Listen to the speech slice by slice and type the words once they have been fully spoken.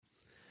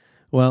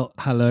Well,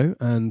 hello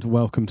and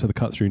welcome to the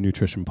Cut Through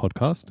Nutrition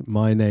podcast.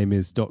 My name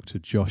is Dr.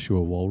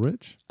 Joshua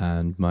Woolridge.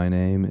 And my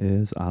name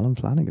is Alan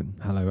Flanagan.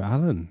 Hello,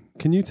 Alan.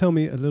 Can you tell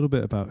me a little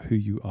bit about who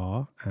you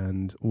are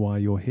and why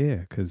you're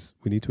here? Because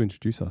we need to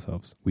introduce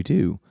ourselves. We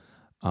do.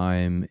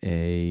 I'm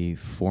a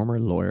former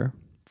lawyer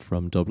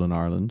from Dublin,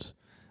 Ireland,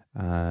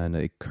 and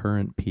a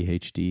current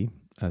PhD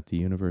at the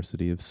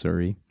University of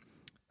Surrey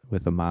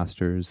with a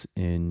master's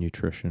in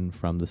nutrition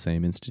from the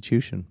same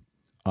institution.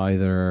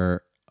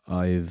 Either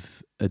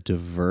I've a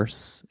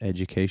diverse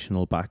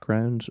educational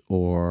background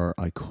or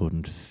I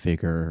couldn't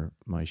figure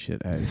my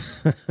shit out.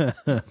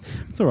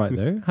 It's all right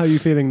though. How are you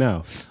feeling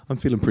now? I'm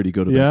feeling pretty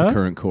good about the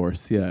current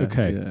course. Yeah.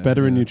 Okay. Yeah,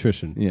 better in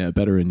nutrition. Yeah,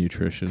 better in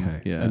nutrition.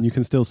 Okay. Yeah. And you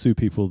can still sue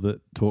people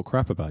that talk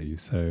crap about you.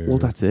 So well,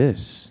 that's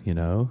it. You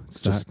know,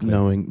 it's Exactly.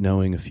 just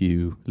knowing a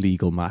few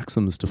legal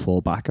maxims to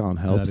fall back on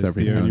helps that is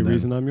every the now only and then.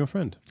 reason I'm your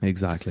friend.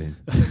 Exactly.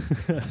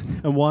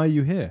 And why are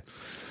you here?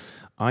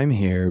 I'm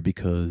here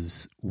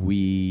because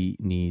we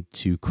need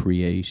to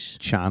create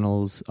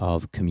channels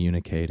of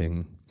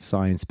communicating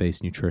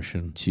science-based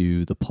nutrition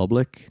to the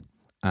public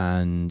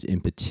and in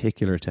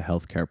particular to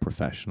healthcare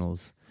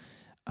professionals.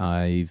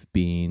 I've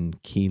been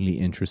keenly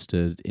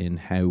interested in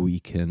how we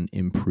can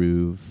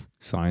improve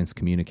science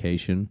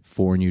communication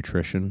for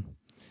nutrition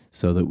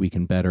so that we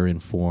can better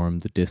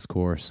inform the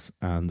discourse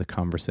and the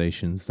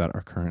conversations that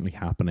are currently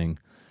happening,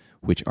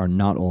 which are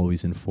not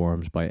always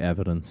informed by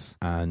evidence.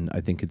 And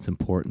I think it's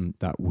important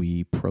that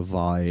we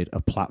provide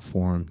a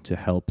platform to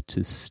help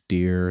to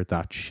steer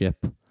that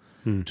ship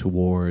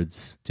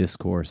towards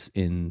discourse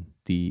in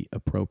the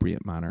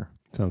appropriate manner.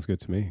 Sounds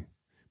good to me.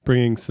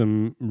 Bringing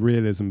some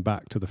realism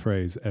back to the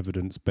phrase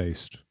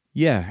evidence-based.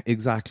 Yeah,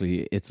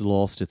 exactly. It's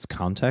lost its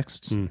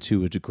context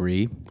to a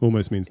degree.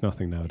 Almost means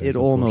nothing nowadays. It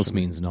almost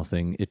means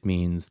nothing. It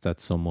means that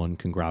someone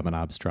can grab an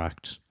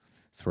abstract,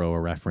 throw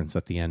a reference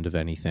at the end of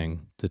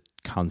anything. The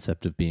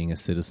concept of being a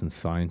citizen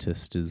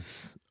scientist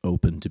is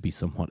open to be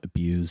somewhat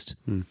abused.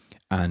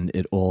 And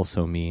it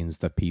also means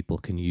that people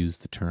can use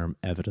the term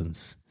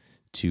evidence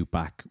to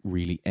back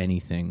really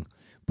anything.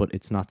 But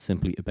it's not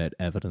simply about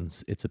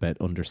evidence. It's about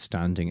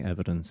understanding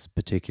evidence,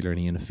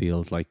 particularly in a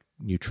field like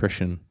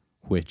nutrition,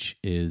 which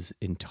is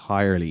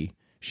entirely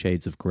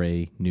shades of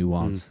grey,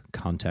 nuance,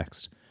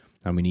 context.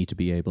 And we need to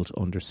be able to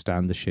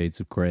understand the shades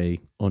of grey,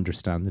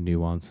 understand the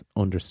nuance,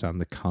 understand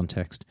the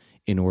context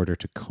in order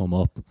to come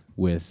up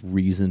with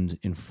reasoned,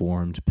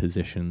 informed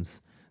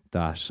positions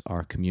that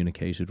are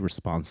communicated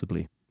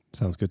responsibly.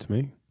 Sounds good to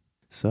me.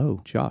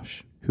 So,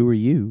 Josh, who are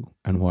you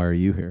and why are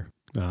you here?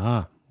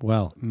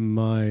 Well,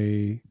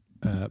 my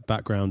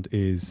background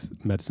is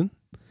medicine.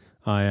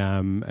 I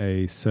am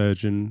a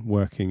surgeon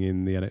working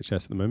in the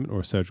NHS at the moment,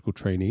 or a surgical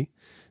trainee,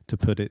 to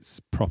put its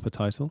proper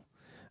title.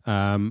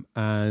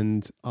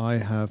 And I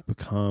have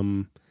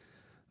become,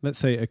 let's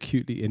say,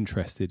 acutely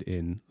interested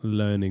in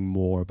learning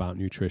more about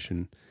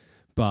nutrition,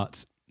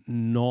 but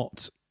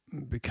not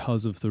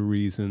because of the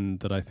reason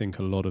that I think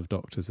a lot of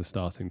doctors are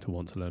starting to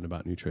want to learn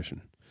about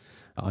nutrition.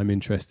 I'm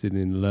interested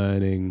in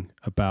learning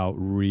about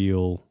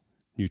real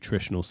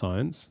nutritional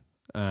science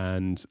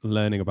and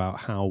learning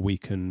about how we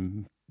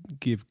can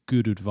give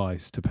good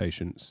advice to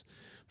patients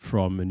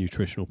from a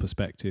nutritional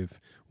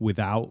perspective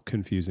without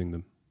confusing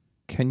them.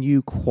 Can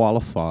you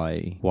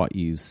qualify what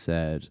you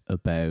said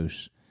about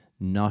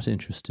not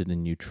interested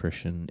in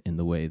nutrition in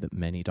the way that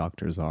many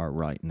doctors are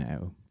right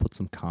now? Put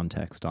some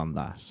context on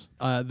that.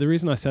 The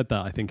reason I said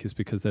that, I think, is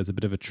because there's a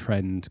bit of a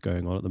trend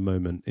going on at the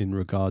moment in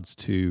regards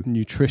to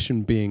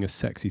nutrition being a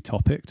sexy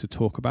topic to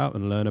talk about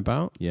and learn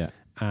about. Yeah.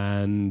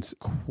 And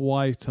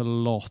quite a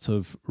lot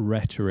of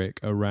rhetoric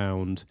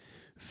around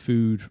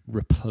food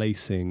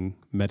replacing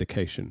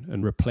medication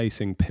and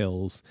replacing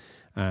pills.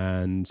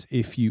 And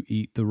if you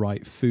eat the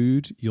right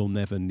food, you'll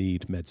never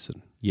need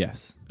medicine.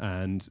 Yes.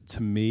 And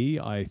to me,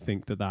 I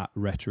think that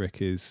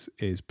rhetoric is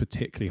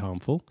particularly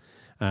harmful.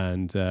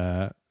 And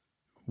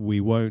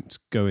we won't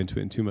go into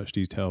it in too much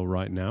detail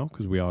right now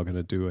because we are going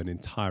to do an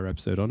entire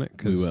episode on it.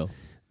 We will.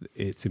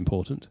 It's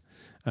important.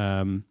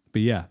 But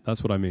yeah,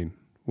 that's what I mean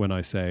when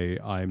I say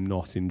I'm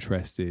not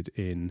interested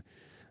in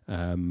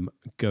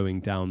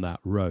going down that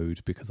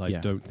road because I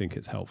don't think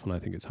it's helpful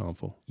and I think it's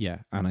harmful. Yeah.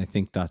 And I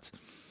think that's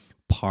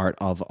part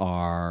of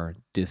our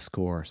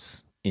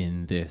discourse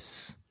in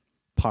this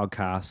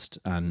podcast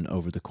and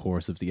over the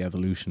course of the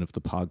evolution of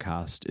the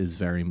podcast is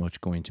very much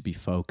going to be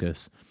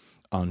focused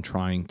on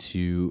trying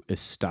to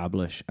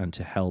establish and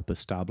to help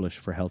establish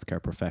for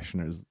healthcare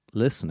professionals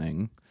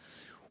listening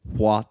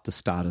what the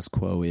status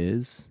quo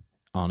is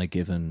on a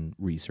given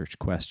research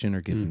question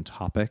or given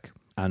topic,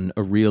 and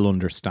a real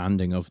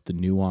understanding of the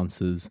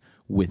nuances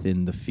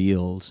within the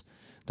field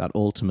that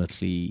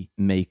ultimately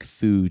make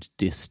food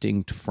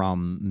distinct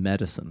from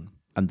medicine.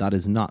 And that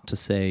is not to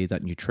say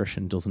that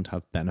nutrition doesn't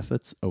have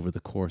benefits over the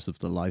course of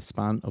the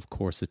lifespan. Of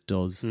course it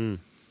does.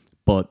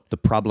 But the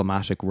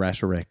problematic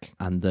rhetoric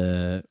and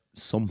the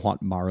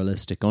somewhat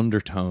moralistic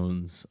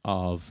undertones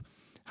of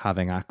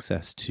having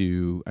access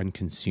to and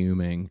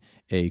consuming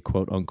a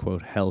quote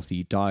unquote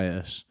healthy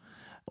diet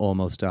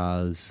almost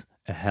as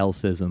a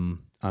healthism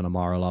and a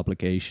moral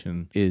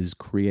obligation is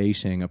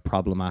creating a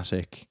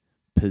problematic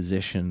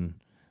position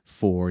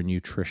for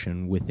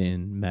nutrition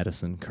within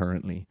medicine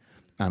currently.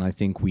 And I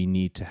think we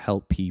need to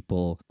help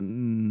people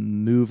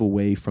move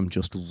away from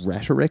just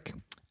rhetoric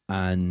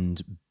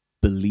and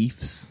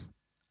beliefs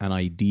and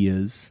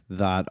ideas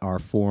that are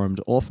formed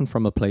often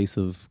from a place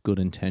of good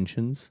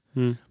intentions,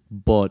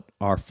 but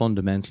are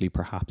fundamentally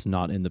perhaps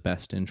not in the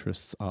best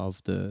interests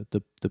of the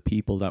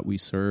people that we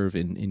serve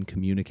in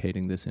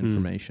communicating this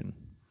information.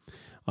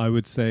 I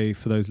would say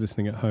for those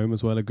listening at home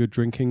as well, a good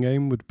drinking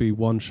game would be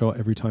one shot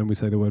every time we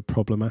say the word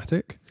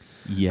problematic.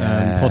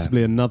 Yeah.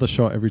 Possibly another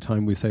shot every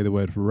time we say the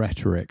word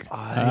rhetoric.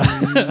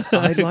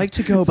 I'd like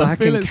to go So I back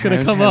feel and it's gonna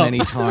count come how up. many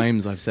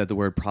times I've said the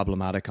word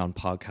problematic on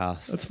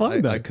podcasts. That's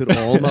fine, though. I could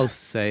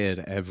almost say it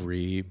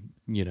every,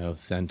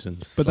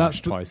 sentence. But that's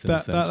twice in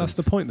a sentence. that's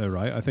the point, though,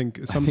 right? I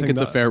think something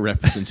it's a that, fair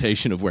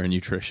representation of where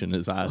nutrition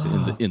is at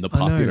in the I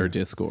know. popular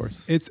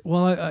discourse. it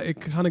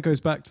kind of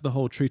goes back to the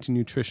whole treating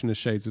nutrition as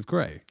shades of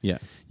grey. Yeah.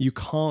 You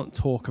can't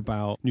talk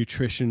about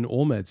nutrition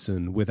or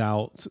medicine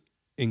without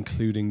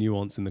including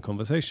nuance in the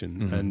conversation.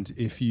 Mm-hmm. And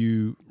if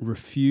you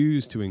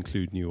refuse to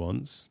include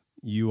nuance,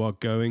 you are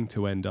going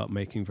to end up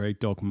making very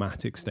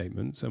dogmatic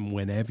statements. And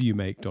whenever you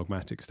make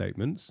dogmatic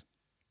statements,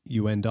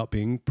 you end up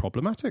being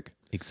problematic.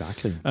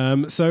 Exactly.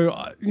 So,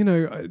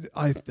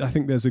 I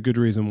think there's a good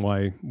reason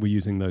why we're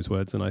using those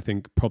words. And I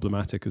think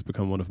problematic has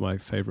become one of my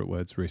favorite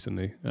words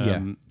recently.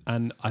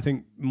 And I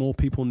think more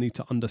people need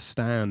to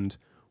understand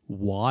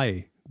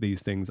why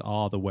these things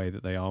are the way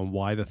that they are and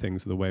why the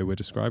things are the way we're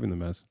describing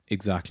them as.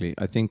 Exactly.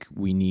 I think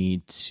we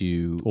need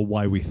to... Or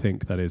why we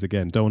think that is.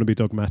 Again, don't want to be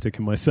dogmatic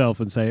in myself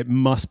and say it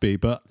must be,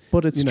 but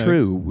it's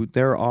true.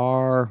 There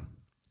are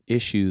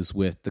issues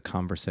with the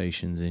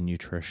conversations in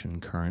nutrition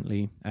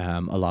currently.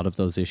 A lot of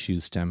those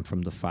issues stem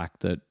from the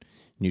fact that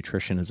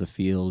nutrition as a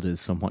field is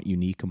somewhat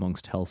unique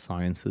amongst health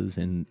sciences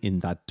in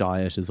that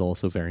diet is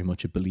also very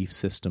much a belief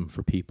system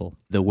for people.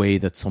 The way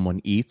that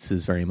someone eats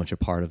is very much a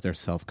part of their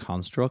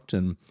self-construct,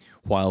 and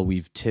while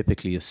we've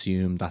typically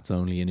assumed that's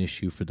only an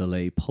issue for the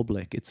lay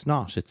public, it's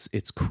not.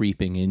 It's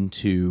creeping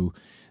into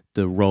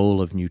the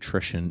role of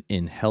nutrition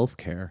in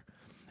healthcare.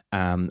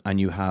 And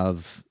you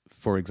have,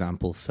 for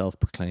example,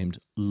 self-proclaimed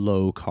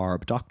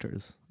low-carb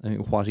doctors. I mean,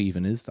 what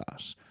even is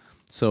that?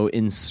 So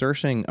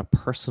inserting a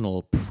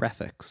personal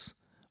prefix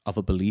of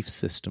a belief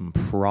system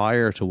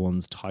prior to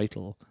one's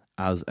title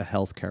as a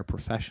healthcare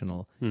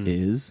professional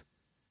is,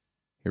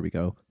 here we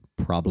go,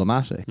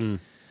 problematic.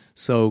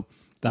 So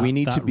we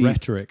need to be...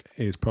 rhetoric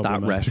is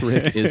problematic. That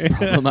rhetoric is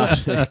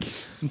problematic.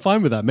 I'm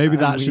fine with that. Maybe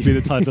that should be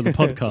the title of the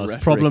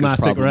podcast.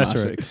 Problematic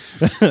rhetoric.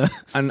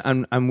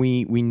 and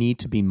we need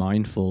to be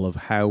mindful of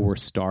how we're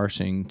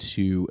starting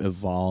to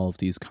evolve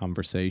these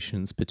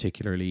conversations,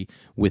 particularly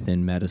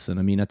within medicine.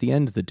 I mean, at the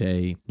end of the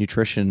day,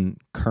 nutrition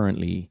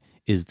currently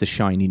is the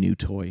shiny new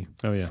toy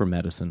for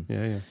medicine.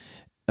 Yeah.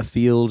 A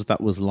field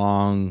that was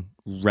long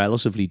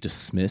relatively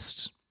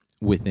dismissed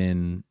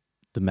within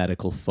the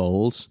medical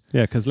fold.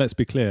 Yeah, because let's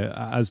be clear,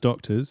 as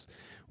doctors,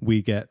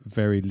 we get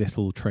very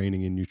little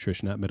training in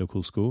nutrition at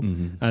medical school.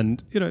 Mm-hmm.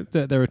 And,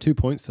 there are 2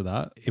 points to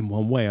that. In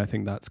one way, I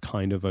think that's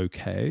kind of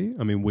okay.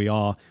 I mean, we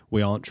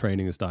aren't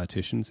training as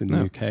dietitians in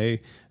the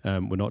UK.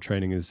 We're not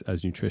training as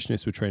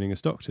nutritionists. We're training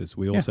as doctors.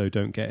 We also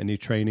don't get any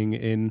training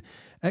in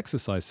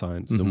exercise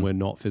science, and we're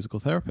not physical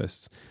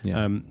therapists.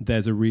 Yeah.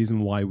 There's a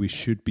reason why we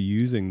should be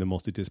using the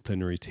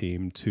multidisciplinary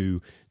team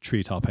to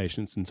treat our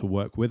patients and to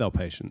work with our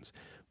patients.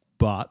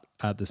 But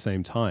at the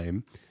same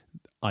time,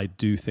 I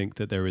do think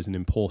that there is an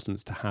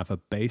importance to have a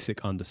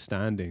basic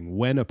understanding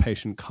when a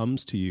patient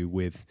comes to you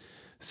with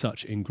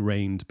such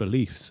ingrained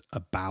beliefs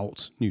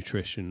about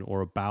nutrition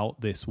or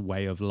about this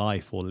way of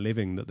life or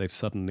living that they've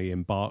suddenly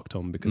embarked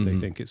on because they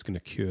think it's going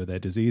to cure their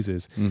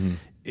diseases.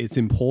 It's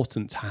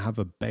important to have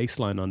a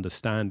baseline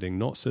understanding,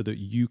 not so that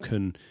you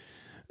can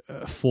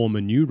form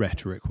a new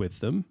rhetoric with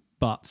them,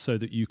 but so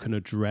that you can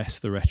address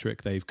the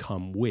rhetoric they've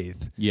come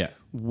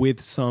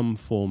with some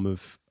form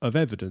of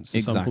evidence,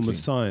 some form of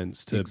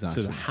science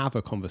to have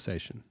a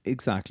conversation.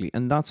 Exactly.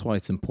 And that's why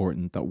it's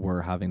important that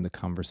we're having the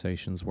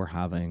conversations we're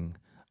having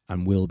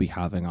and will be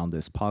having on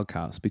this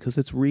podcast, because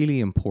it's really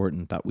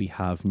important that we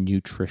have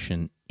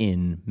nutrition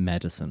in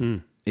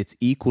medicine. It's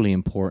equally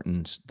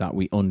important that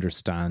we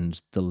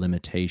understand the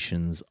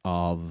limitations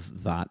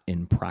of that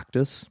in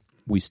practice.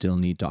 We still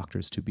need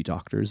doctors to be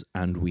doctors,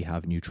 and we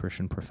have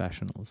nutrition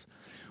professionals.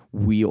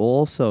 We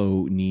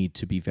also need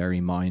to be very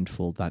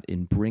mindful that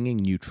in bringing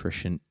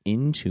nutrition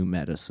into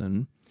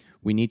medicine,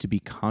 we need to be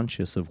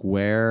conscious of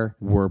where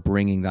we're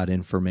bringing that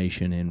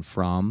information in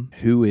from,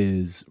 who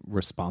is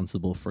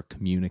responsible for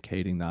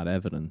communicating that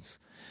evidence.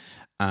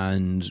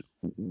 And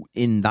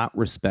in that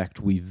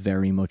respect, we've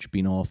very much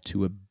been off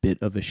to a bit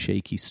of a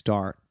shaky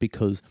start,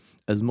 because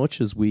as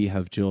much as we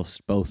have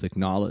just both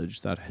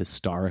acknowledged that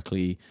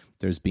historically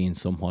there's been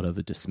somewhat of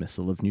a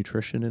dismissal of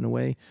nutrition in a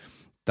way,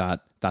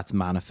 that's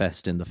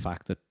manifest in the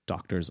fact that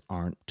doctors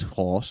aren't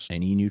taught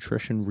any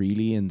nutrition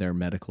really in their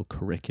medical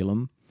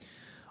curriculum.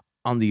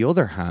 On the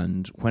other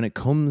hand, when it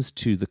comes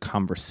to the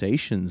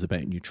conversations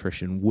about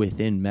nutrition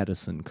within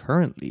medicine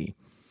currently,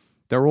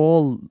 they're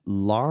all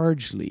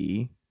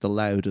largely the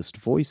loudest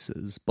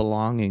voices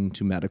belonging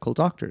to medical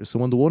doctors.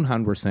 So on the one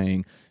hand, we're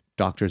saying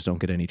doctors don't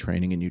get any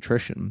training in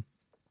nutrition.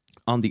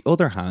 On the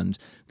other hand,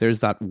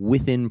 there's that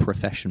within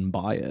profession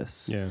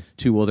bias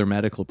to other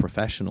medical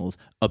professionals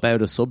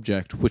about a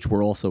subject which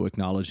we're also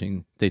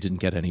acknowledging they didn't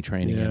get any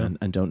training in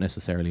and don't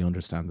necessarily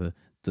understand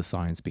the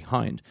science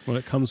behind. Well,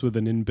 it comes with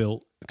an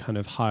inbuilt kind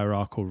of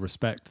hierarchical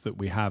respect that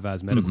we have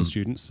as medical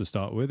students to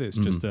start with. It's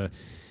just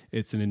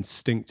it's an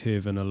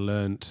instinctive and a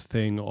learnt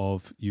thing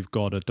of you've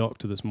got a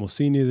doctor that's more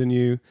senior than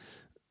you.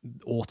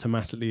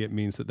 Automatically, it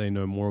means that they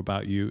know more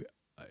about you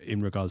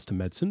in regards to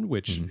medicine,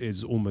 which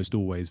is almost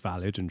always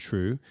valid and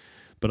true.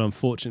 But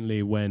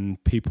unfortunately, when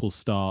people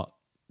start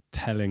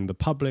telling the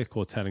public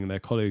or telling their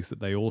colleagues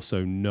that they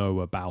also know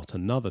about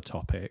another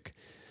topic,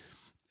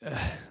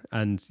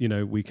 and, you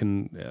know, we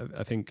can,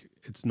 I think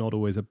it's not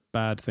always a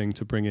bad thing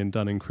to bring in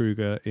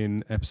Dunning-Kruger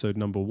in episode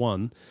number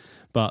 1.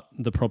 But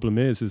the problem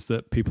is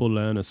that people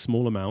learn a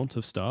small amount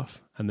of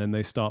stuff and then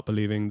they start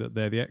believing that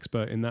they're the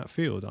expert in that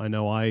field. I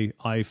know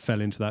I fell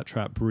into that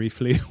trap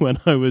briefly when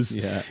I was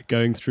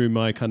going through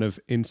my kind of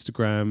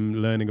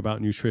Instagram learning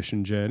about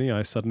nutrition journey.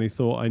 I suddenly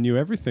thought I knew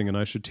everything and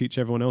I should teach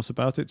everyone else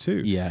about it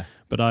too. Yeah.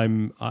 But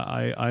I'm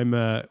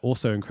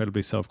also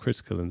incredibly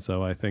self-critical. And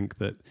so I think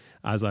that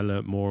as I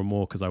learned more and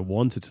more, because I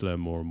wanted to learn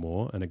more and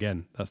more, and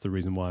again, that's the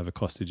reason why I've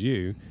accosted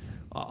you,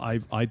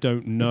 I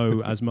don't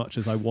know as much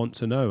as I want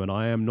to know, and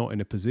I am not in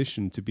a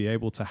position to be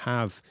able to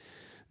have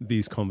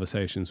these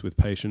conversations with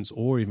patients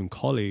or even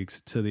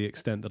colleagues to the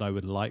extent that I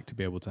would like to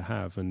be able to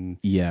have. And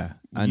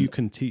you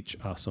can teach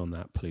us on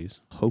that,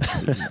 please.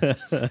 Hopefully.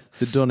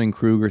 The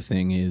Dunning-Kruger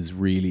thing is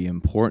really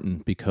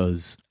important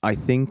because I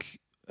think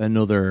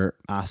another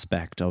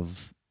aspect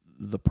of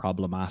the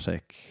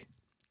problematic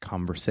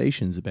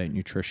conversations about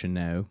nutrition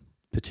now,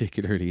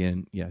 particularly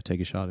in, take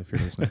a shot if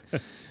you're listening,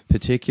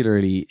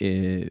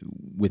 particularly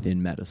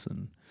within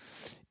medicine,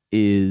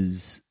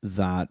 is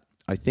that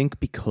I think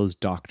because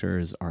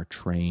doctors are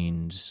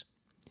trained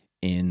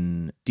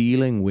in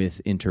dealing with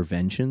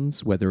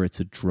interventions, whether it's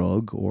a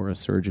drug or a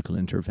surgical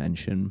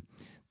intervention,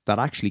 that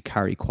actually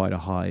carry quite a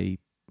high,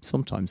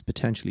 sometimes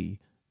potentially,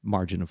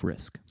 margin of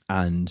risk.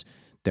 And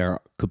there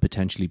could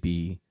potentially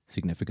be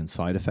significant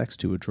side effects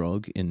to a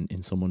drug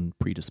in someone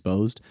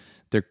predisposed.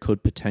 There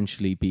could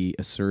potentially be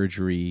a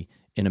surgery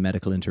in a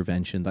medical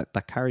intervention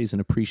that carries an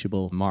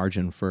appreciable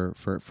margin for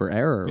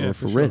error or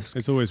for risk.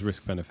 It's always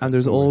risk benefit. And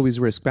there's always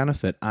risk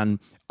benefit. And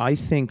I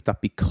think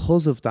that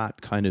because of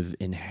that kind of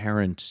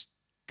inherent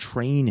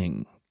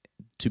training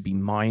to be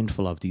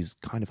mindful of these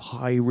kind of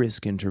high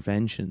risk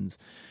interventions,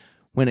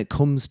 when it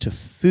comes to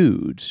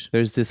food,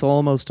 there's this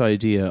almost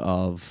idea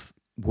of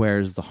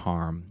where's the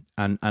harm?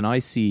 And I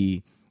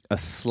see a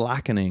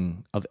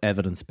slackening of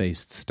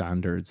evidence-based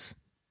standards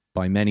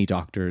by many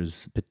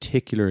doctors,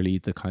 particularly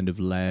the kind of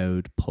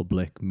loud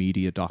public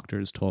media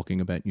doctors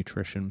talking about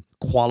nutrition,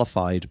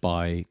 qualified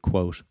by,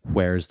 quote,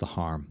 where's the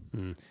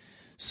harm?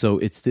 So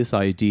it's this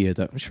idea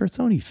that, sure, it's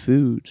only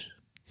food.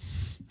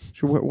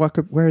 Sure,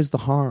 where's the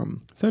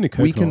harm? It's only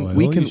coconut oil.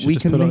 We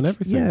can put on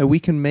everything. Yeah, we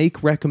can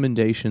make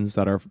recommendations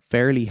that are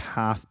fairly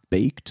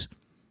half-baked,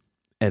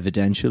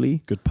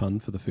 evidentially. Good pun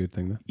for the food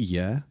thing there.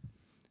 Yeah.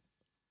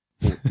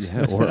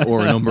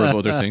 Or a number of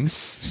other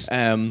things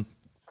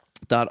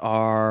that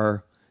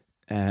are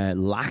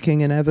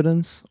lacking in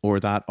evidence or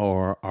that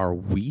are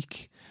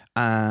weak,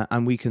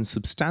 and we can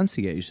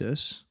substantiate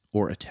it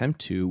or attempt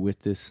to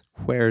with this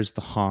where's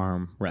the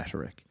harm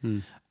rhetoric.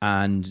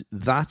 And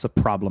that's a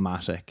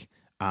problematic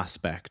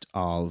aspect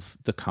of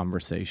the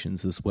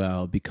conversations as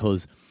well,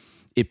 because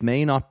it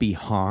may not be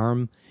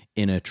harm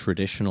in a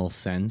traditional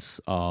sense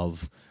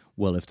of,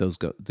 well, if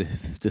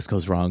this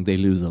goes wrong, they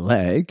lose a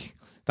leg,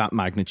 that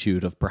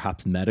magnitude of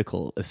perhaps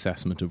medical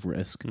assessment of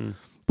risk.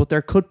 But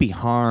there could be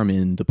harm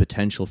in the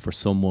potential for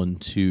someone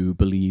to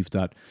believe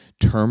that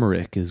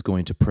turmeric is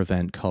going to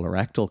prevent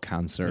colorectal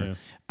cancer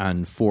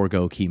and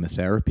forego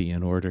chemotherapy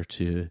in order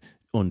to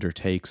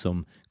undertake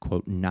some,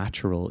 quote,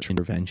 natural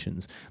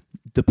interventions.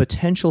 The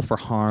potential for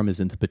harm is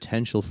in the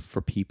potential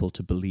for people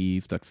to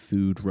believe that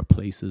food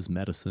replaces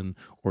medicine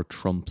or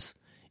trumps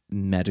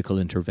medical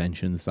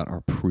interventions that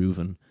are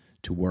proven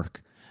to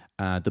work.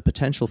 The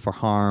potential for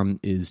harm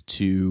is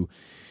to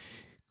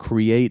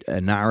create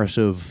a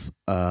narrative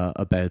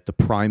about the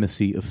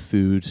primacy of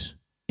food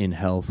in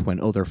health when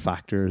other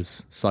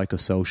factors,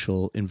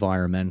 psychosocial,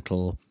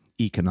 environmental,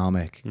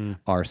 economic,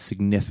 are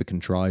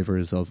significant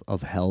drivers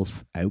of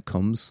health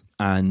outcomes.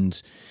 And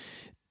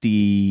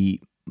the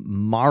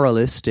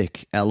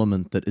moralistic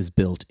element that is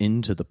built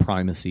into the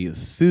primacy of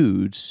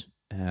food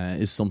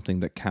is something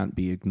that can't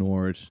be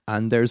ignored.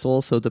 And there's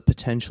also the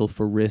potential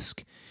for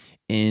risk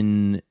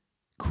in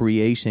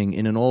creating,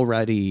 in an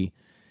already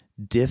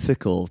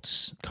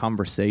difficult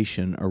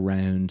conversation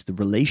around the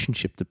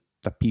relationship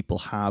that people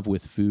have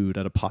with food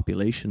at a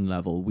population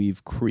level,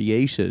 we've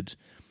created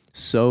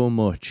so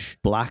much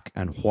black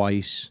and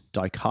white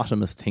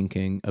dichotomous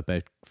thinking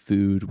about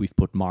food. We've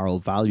put moral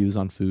values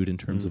on food in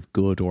terms of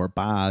good or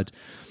bad.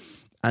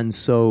 And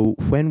so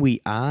when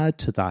we add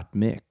to that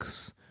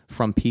mix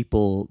from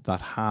people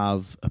that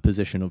have a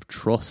position of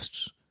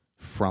trust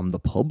from the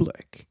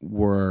public,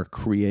 we're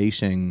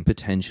creating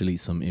potentially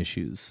some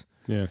issues.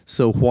 Yeah.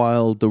 So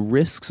while the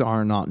risks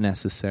are not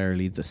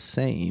necessarily the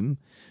same,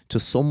 to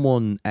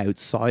someone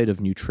outside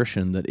of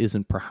nutrition that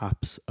isn't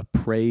perhaps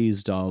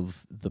appraised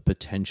of the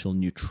potential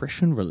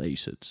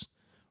nutrition-related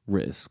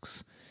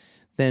risks,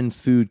 then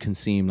food can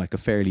seem like a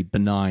fairly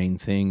benign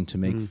thing to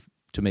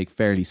make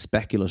fairly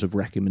speculative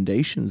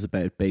recommendations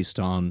about based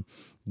on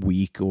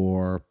weak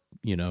or,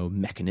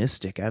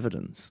 mechanistic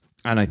evidence.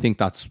 And I think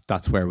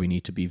that's where we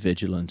need to be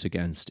vigilant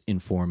against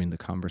informing the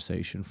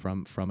conversation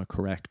from a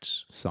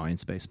correct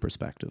science-based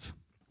perspective.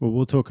 Well,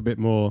 we'll talk a bit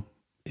more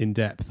in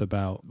depth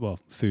about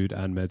food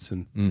and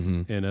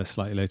medicine in a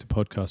slightly later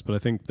podcast. But I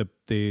think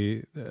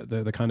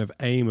the kind of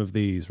aim of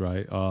these,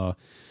 right, are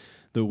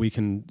that we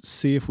can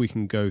see if we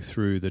can go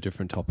through the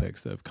different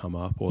topics that have come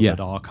up or that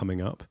are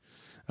coming up.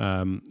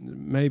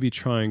 Maybe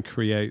try and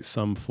create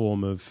some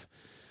form of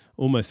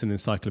almost an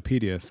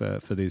encyclopedia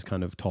for these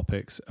kind of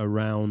topics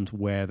around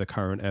where the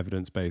current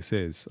evidence base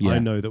is. Yeah. I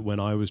know that when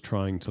I was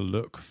trying to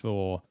look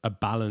for a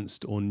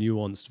balanced or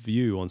nuanced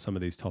view on some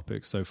of these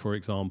topics, so for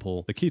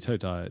example, the keto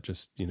diet,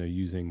 just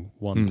using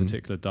one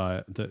particular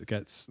diet that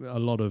gets a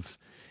lot of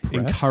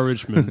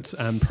encouragement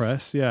and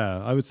press.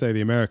 Yeah, I would say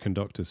the American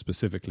doctors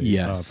specifically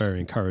are very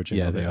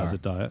encouraging of it as a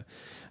diet.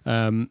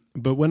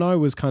 But when I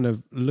was kind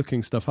of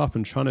looking stuff up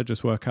and trying to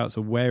just work out,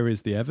 so where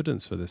is the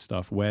evidence for this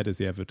stuff? Where does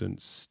the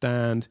evidence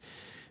stand?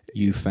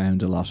 You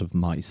found a lot of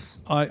mice.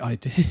 I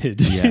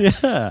did.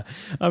 Yes. Yeah.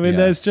 I mean,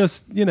 there's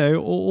just,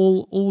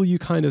 all you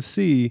kind of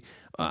see.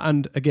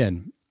 And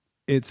again,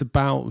 it's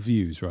about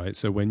views, right?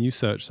 So when you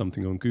search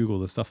something on Google,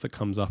 the stuff that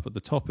comes up at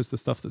the top is the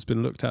stuff that's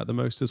been looked at the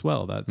most as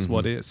well. That's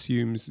what it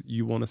assumes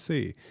you want to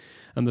see.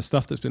 And the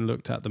stuff that's been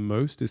looked at the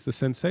most is the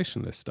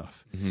sensationalist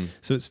stuff.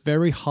 So it's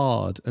very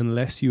hard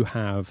unless you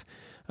have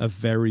a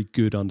very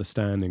good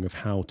understanding of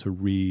how to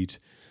read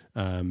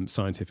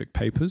scientific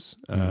papers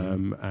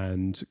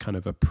and kind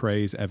of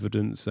appraise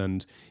evidence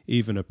and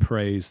even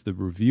appraise the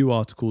review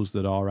articles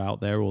that are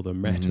out there or the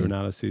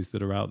meta-analyses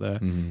that are out there.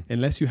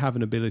 Unless you have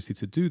an ability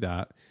to do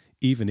that,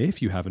 even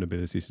if you have an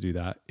ability to do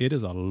that, it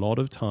is a lot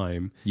of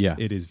time. Yeah.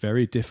 It is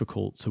very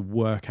difficult to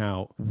work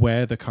out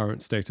where the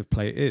current state of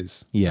play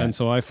is. Yeah. And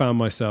so I found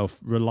myself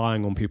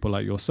relying on people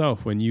like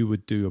yourself when you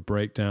would do a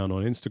breakdown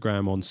on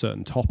Instagram on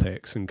certain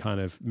topics and kind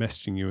of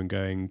messaging you and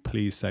going,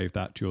 please save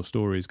that to your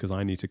stories because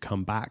I need to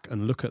come back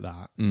and look at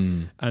that.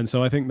 And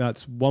so I think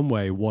that's one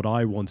way what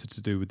I wanted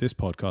to do with this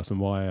podcast and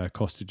why I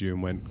accosted you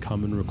and went,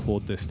 come and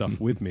record this stuff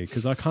with me,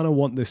 because I kind of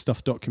want this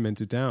stuff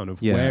documented down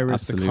of where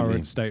is the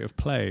current state of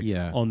play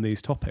on these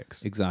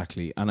topics.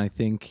 Exactly. And I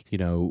think,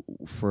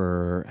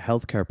 for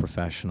healthcare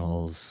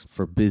professionals,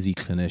 for busy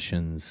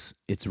clinicians,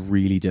 it's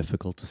really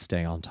difficult to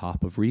stay on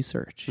top of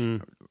research.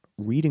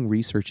 Reading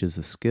research is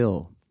a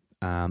skill.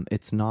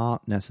 It's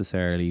not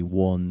necessarily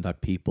one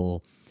that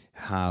people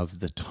have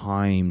the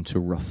time to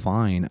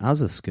refine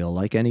as a skill.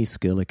 Like any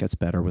skill, it gets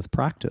better with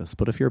practice.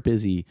 But if you're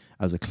busy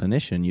as a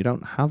clinician, you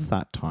don't have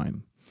that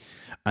time.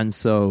 And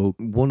so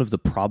one of the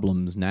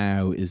problems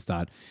now is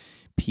that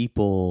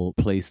people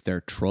place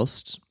their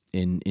trust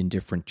in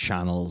different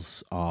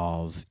channels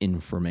of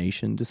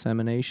information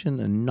dissemination,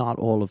 and not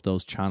all of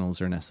those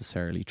channels are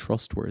necessarily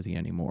trustworthy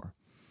anymore.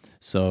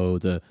 So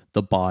the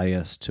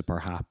bias to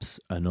perhaps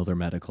another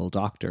medical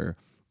doctor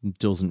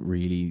doesn't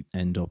really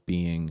end up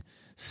being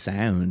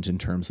sound in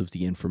terms of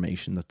the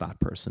information that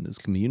person is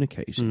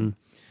communicating.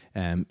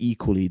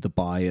 Equally, the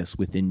bias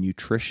within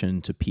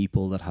nutrition to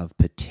people that have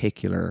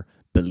particular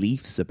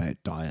beliefs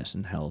about diet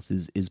and health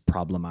is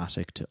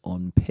problematic to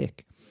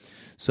unpick.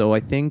 So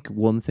I think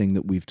one thing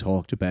that we've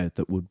talked about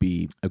that would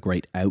be a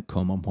great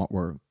outcome on what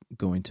we're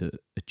going to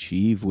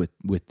achieve with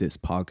this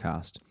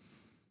podcast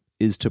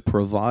is to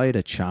provide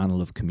a channel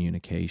of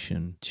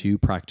communication to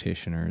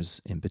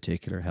practitioners, in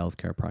particular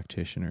healthcare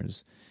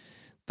practitioners,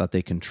 that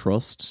they can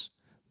trust,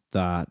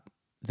 that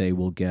they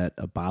will get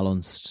a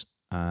balanced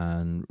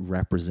and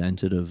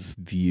representative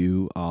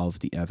view of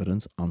the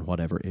evidence on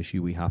whatever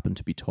issue we happen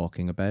to be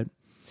talking about,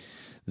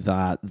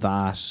 that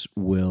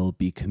will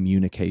be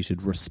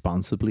communicated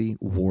responsibly,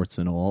 warts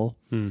and all,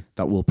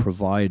 that will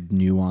provide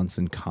nuance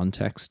and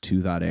context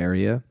to that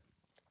area,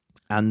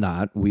 and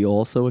that we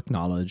also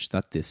acknowledge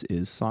that this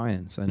is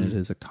science and it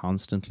is a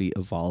constantly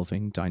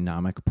evolving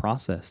dynamic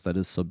process that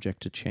is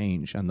subject to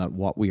change, and that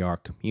what we are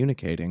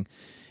communicating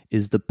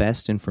is the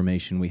best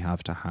information we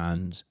have to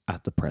hand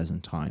at the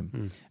present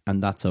time.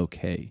 And that's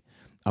okay.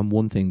 And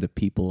one thing that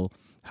people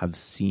have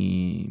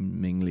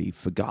seemingly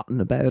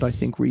forgotten about, I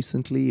think,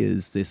 recently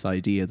is this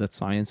idea that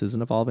science is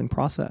an evolving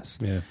process.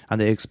 Yeah.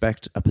 And they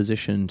expect a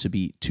position to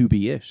be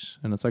it.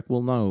 And it's like,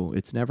 well, no,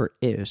 it's never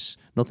it.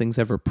 Nothing's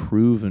ever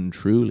proven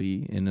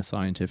truly in a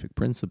scientific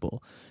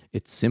principle.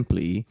 It's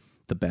simply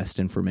the best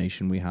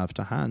information we have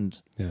to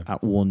hand Yeah.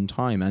 at one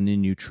time. And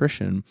in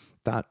nutrition,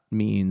 that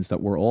means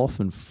that we're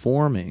often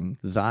forming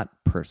that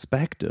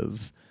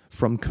perspective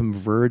from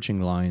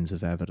converging lines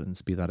of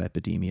evidence, be that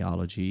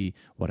epidemiology,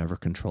 whatever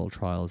control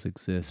trials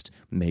exist,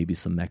 maybe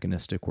some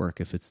mechanistic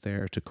work if it's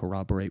there to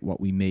corroborate what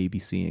we may be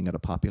seeing at a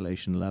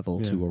population level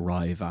to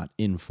arrive at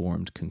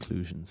informed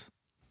conclusions.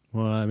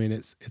 Well, I mean,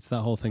 it's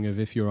that whole thing of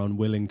if you're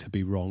unwilling to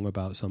be wrong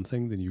about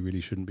something, then you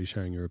really shouldn't be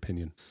sharing your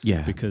opinion.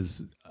 Yeah.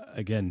 Because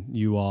again,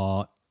 you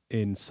are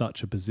in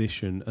such a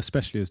position,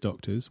 especially as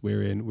doctors,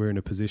 we're in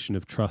a position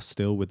of trust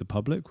still with the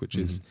public, which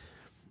is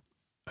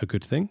a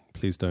good thing.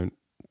 Please don't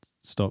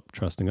stop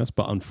trusting us.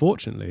 But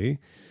unfortunately,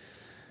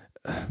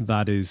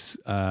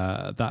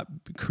 that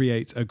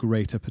creates a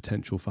greater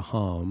potential for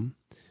harm.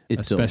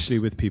 Especially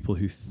with people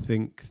who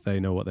think they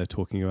know what they're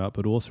talking about,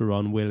 but also are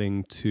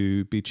unwilling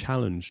to be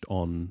challenged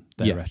on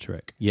their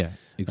rhetoric. Yeah,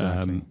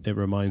 exactly. It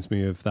reminds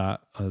me of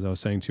that, as I was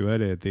saying to you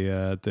earlier,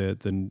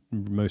 the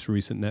most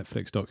recent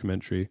Netflix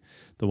documentary,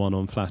 the one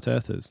on flat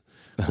earthers,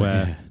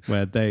 where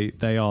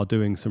they are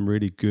doing some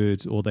really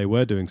good, or they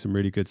were doing some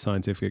really good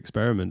scientific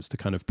experiments to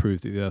kind of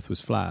prove that the Earth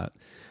was flat.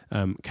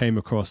 Came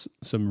across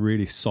some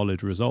really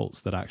solid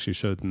results that actually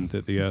showed them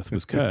that the Earth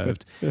was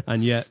curved,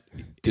 and yet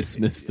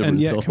dismissed the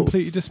results. Yet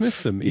completely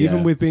dismissed them,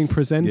 even with being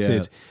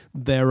presented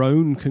their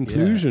own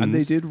conclusions. And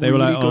they did they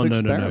really were like,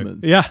 good No.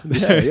 experiments.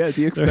 Yeah,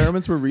 the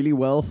experiments were really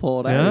well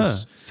thought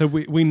out. So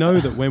we know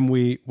that when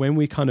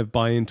we kind of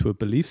buy into a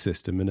belief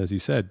system, and as you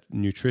said,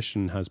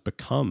 nutrition has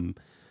become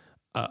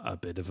a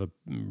bit of a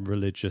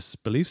religious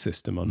belief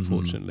system,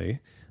 unfortunately.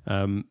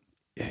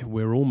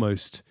 We're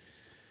almost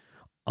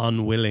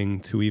unwilling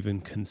to even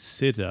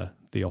consider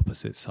the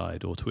opposite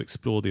side or to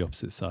explore the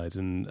opposite side,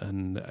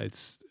 and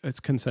it's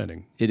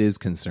concerning. It is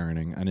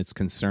concerning, and it's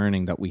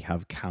concerning that we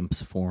have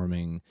camps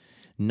forming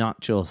not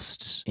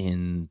just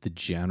in the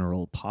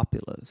general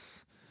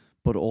populace,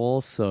 but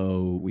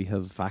also we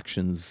have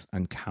factions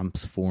and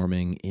camps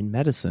forming in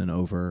medicine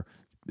over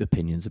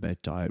opinions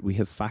about diet. We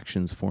have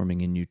factions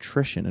forming in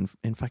nutrition, and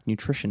in fact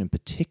nutrition in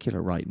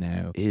particular right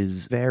now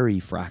is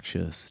very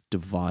fractious,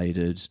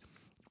 divided,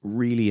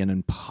 really an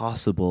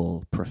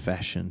impossible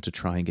profession to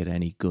try and get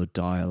any good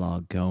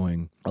dialogue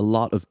going. A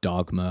lot of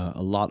dogma,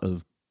 a lot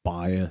of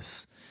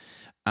bias.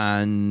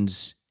 And,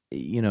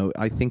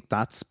 I think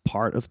that's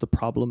part of the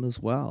problem as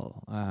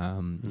well.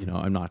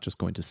 I'm not just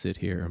going to sit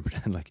here and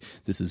pretend like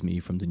this is me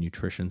from the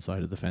nutrition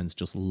side of the fence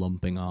just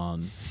lumping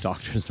on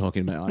doctors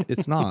talking about it.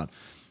 It's not.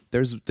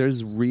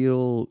 There's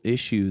real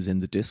issues in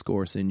the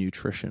discourse in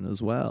nutrition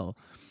as well.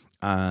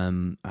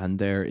 And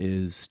there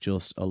is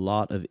just a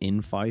lot of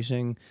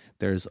infighting.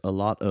 There's a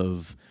lot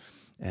of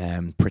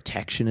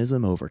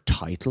protectionism over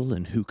title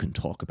and who can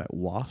talk about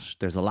what.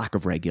 There's a lack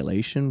of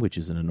regulation, which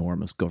is an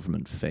enormous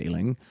government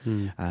failing.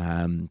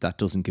 That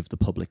doesn't give the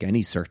public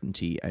any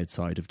certainty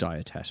outside of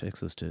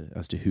dietetics as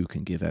to who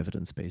can give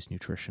evidence-based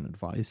nutrition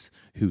advice,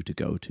 who to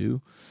go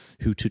to,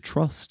 who to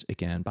trust.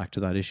 Again, back to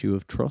that issue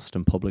of trust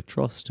and public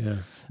trust. Yeah.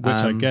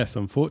 Which I guess,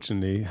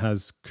 unfortunately,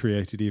 has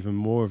created even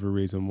more of a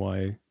reason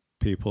why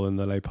people in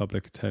the lay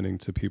public are turning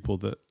to people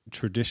that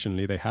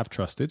traditionally they have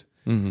trusted,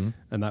 and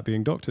that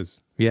being doctors.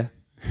 Yeah.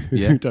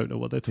 Who don't know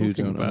what they're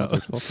talking about.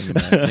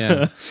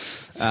 Yeah.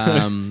 It's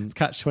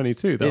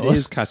catch-22. It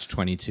is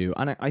catch-22.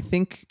 And I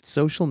think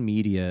social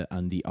media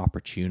and the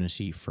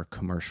opportunity for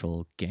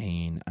commercial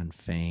gain and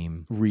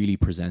fame really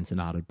presents an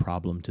added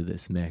problem to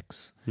this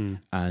mix.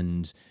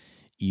 And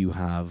you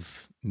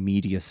have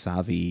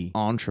media-savvy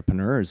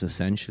entrepreneurs,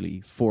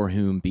 essentially, for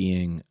whom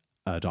being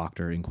a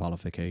doctor in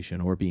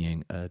qualification or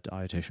being a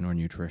dietitian or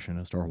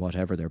nutritionist or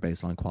whatever their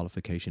baseline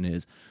qualification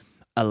is,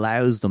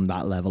 allows them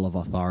that level of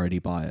authority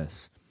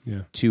bias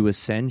to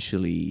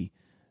essentially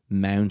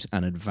mount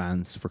and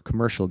advance for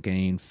commercial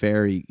gain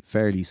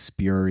fairly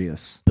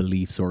spurious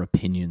beliefs or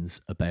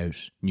opinions about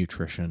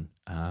nutrition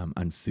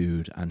and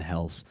food and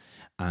health.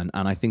 And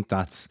I think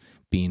that's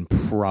been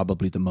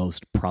probably the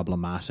most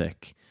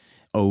problematic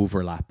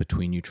overlap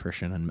between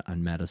nutrition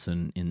and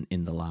medicine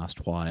in the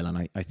last while.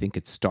 And I think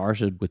it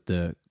started with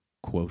the,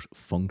 quote,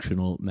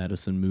 functional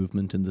medicine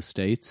movement in the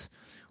States,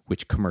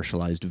 which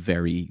commercialized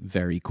very,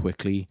 very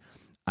quickly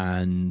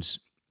and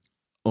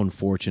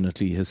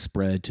unfortunately has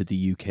spread to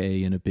the UK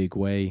in a big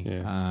way.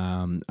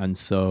 And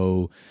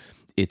so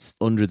it's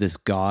under this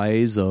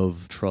guise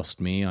of, trust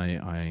me,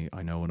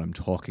 I know what I'm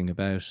talking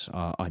about.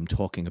 I'm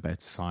talking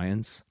about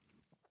science.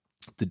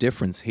 The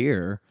difference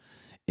here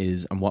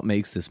is, and what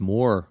makes this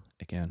more,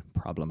 again,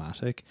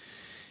 problematic,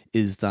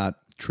 is that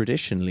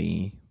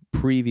traditionally,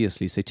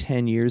 previously, say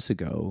 10 years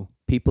ago,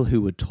 people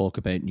who would talk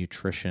about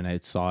nutrition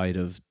outside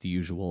of the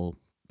usual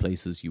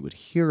places you would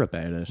hear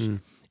about it,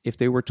 if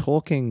they were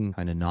talking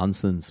kind of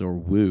nonsense or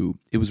woo,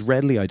 it was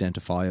readily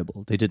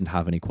identifiable. They didn't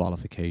have any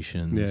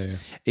qualifications.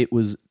 It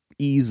was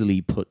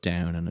easily put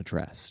down and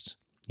addressed.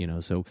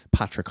 So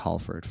Patrick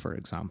Halford, for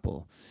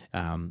example,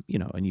 and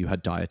you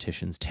had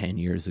dietitians 10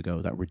 years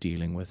ago that were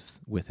dealing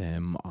with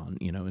him on,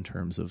 in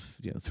terms of,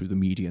 through the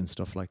media and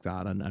stuff like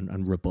that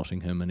and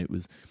rebutting him. And it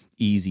was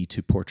easy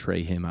to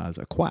portray him as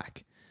a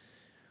quack.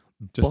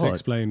 Just But-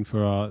 explain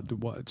for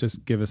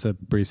just give us a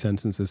brief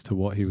sentence as to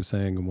what he was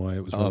saying and why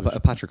it was rubbish.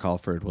 Patrick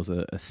Alford was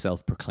a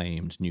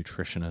self-proclaimed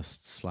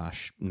nutritionist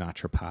slash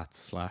naturopath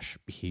slash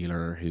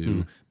healer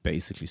who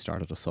basically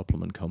started a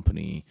supplement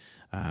company,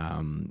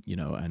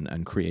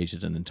 and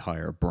created an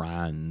entire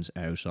brand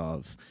out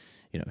of,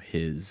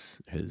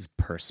 his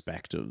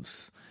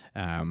perspectives,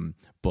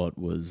 but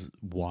was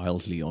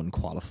wildly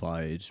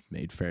unqualified,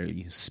 made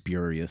fairly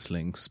spurious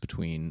links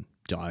between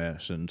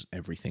diet and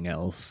everything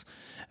else,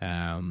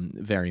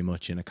 very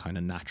much in a kind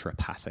of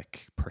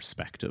naturopathic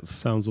perspective.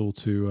 Sounds all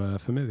too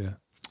familiar.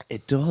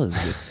 It does.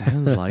 It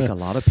sounds like a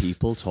lot of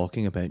people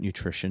talking about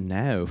nutrition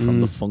now from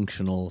the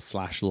functional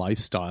 /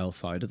 lifestyle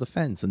side of the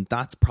fence. And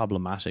that's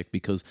problematic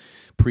because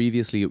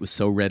previously it was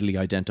so readily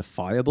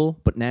identifiable,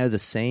 but now the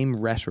same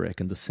rhetoric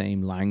and the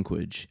same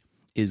language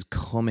is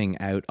coming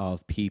out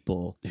of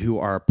people who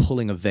are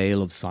pulling a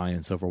veil of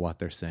science over what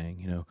they're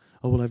saying.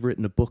 Oh, well, I've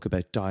written a book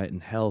about diet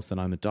and health and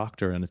I'm a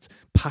doctor and it's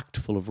packed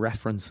full of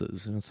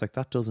references. And it's like,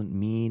 that doesn't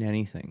mean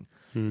anything.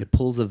 It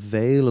pulls a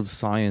veil of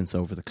science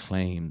over the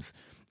claims.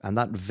 And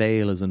that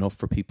veil is enough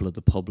for people of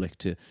the public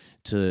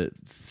to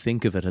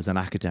think of it as an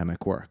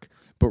academic work.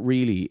 But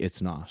really,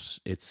 it's not.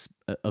 It's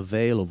a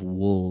veil of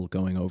wool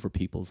going over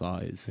people's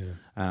eyes. Yeah.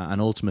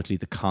 And ultimately,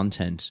 the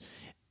content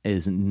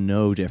is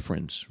no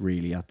different,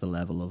 really, at the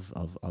level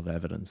of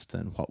evidence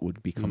than what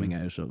would be coming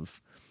out of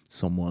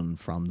someone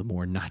from the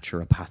more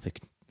naturopathic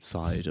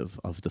side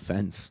of the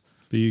fence.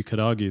 But you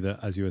could argue that,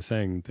 as you were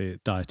saying, the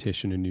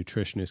dietitian and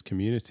nutritionist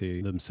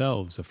community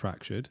themselves are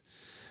fractured.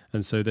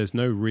 And so there's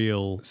no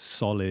real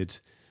solid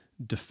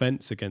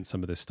defense against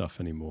some of this stuff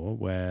anymore,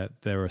 where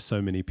there are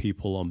so many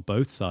people on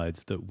both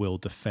sides that will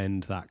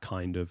defend that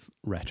kind of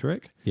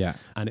rhetoric. Yeah.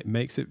 And it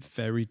makes it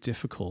very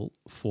difficult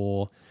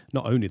for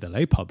not only the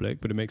lay public,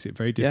 but it makes it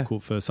very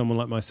difficult for someone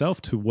like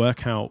myself to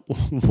work out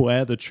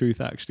where the truth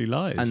actually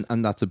lies.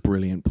 And that's a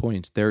brilliant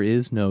point. There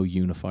is no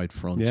unified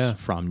front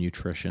from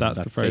nutrition That's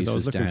that the phrase I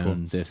was faces looking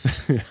down for.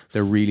 this.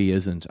 There really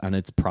isn't, and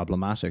it's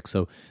problematic.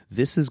 So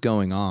this is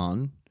going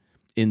on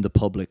in the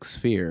public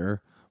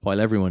sphere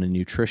while everyone in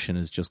nutrition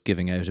is just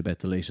giving out about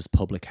the latest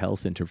public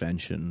health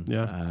intervention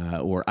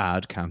or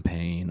ad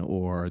campaign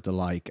or the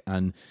like.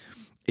 And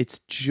it's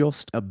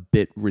just a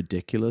bit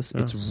ridiculous.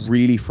 It's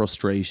really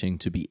frustrating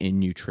to be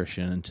in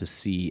nutrition and to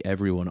see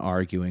everyone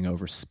arguing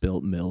over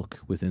spilt milk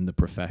within the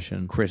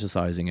profession,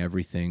 criticizing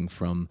everything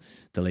from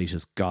the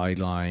latest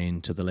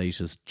guideline to the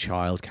latest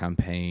child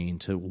campaign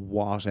to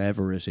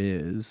whatever it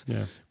is,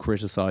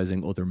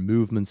 criticizing other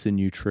movements in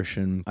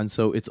nutrition. And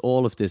so it's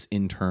all of this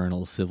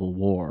internal civil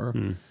war.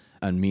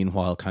 And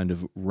meanwhile, kind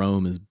of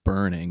Rome is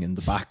burning in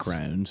the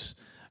background.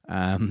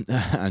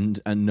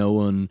 And no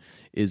one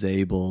is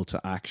able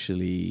to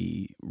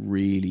actually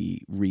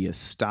really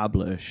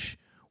reestablish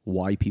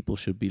why people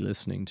should be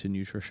listening to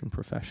nutrition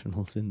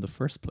professionals in the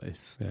first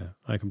place. Yeah,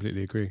 I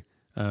completely agree.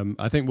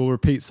 I think we'll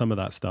repeat some of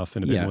that stuff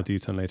in a bit more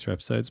detail in later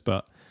episodes,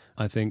 but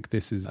I think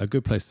this is a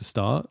good place to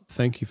start.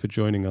 Thank you for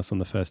joining us on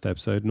the first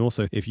episode. And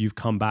also, if you've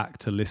come back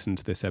to listen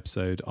to this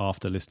episode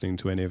after listening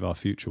to any of our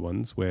future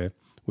ones, we're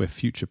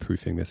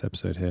future-proofing this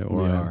episode here.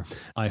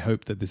 I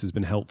hope that this has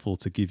been helpful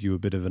to give you a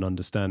bit of an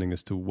understanding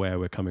as to where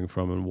we're coming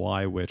from and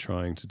why we're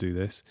trying to do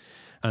this.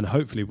 And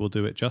hopefully we'll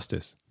do it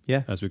justice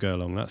as we go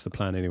along. That's the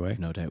plan anyway.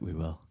 No doubt we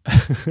will.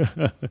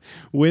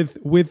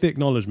 With the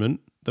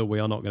acknowledgement that we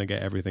are not going to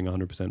get everything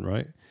 100%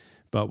 right,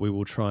 but we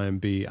will try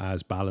and be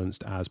as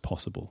balanced as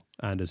possible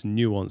and as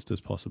nuanced as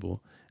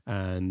possible.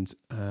 And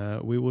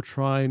we will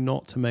try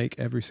not to make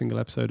every single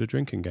episode a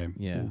drinking game.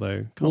 Yeah,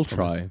 although we'll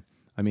try.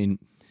 I mean,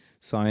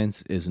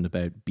 science isn't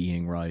about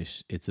being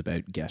right. It's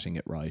about getting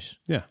it right.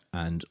 Yeah.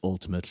 And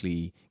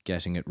ultimately,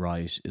 getting it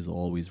right is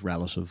always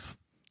relative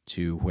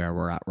to where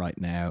we're at right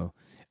now.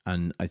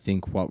 And I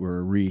think what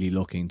we're really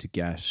looking to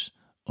get,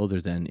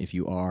 other than if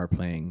you are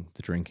playing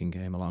the drinking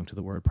game along to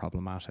the word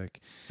problematic.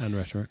 And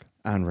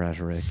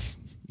rhetoric,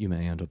 you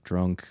may end up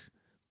drunk.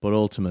 But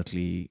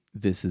ultimately,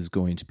 this is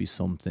going to be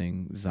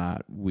something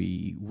that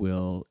we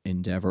will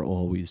endeavor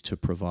always to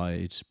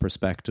provide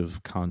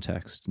perspective,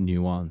 context,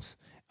 nuance,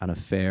 and a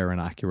fair and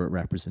accurate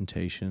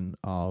representation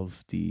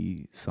of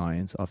the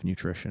science of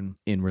nutrition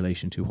in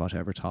relation to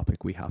whatever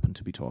topic we happen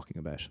to be talking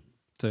about.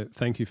 So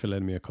thank you for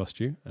letting me accost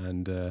you,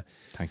 and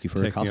thank you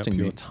for accosting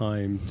me. Your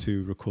time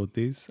to record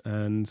these,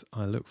 and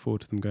I look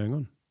forward to them going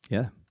on.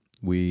 Yeah,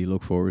 we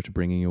look forward to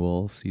bringing you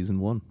all season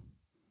 1.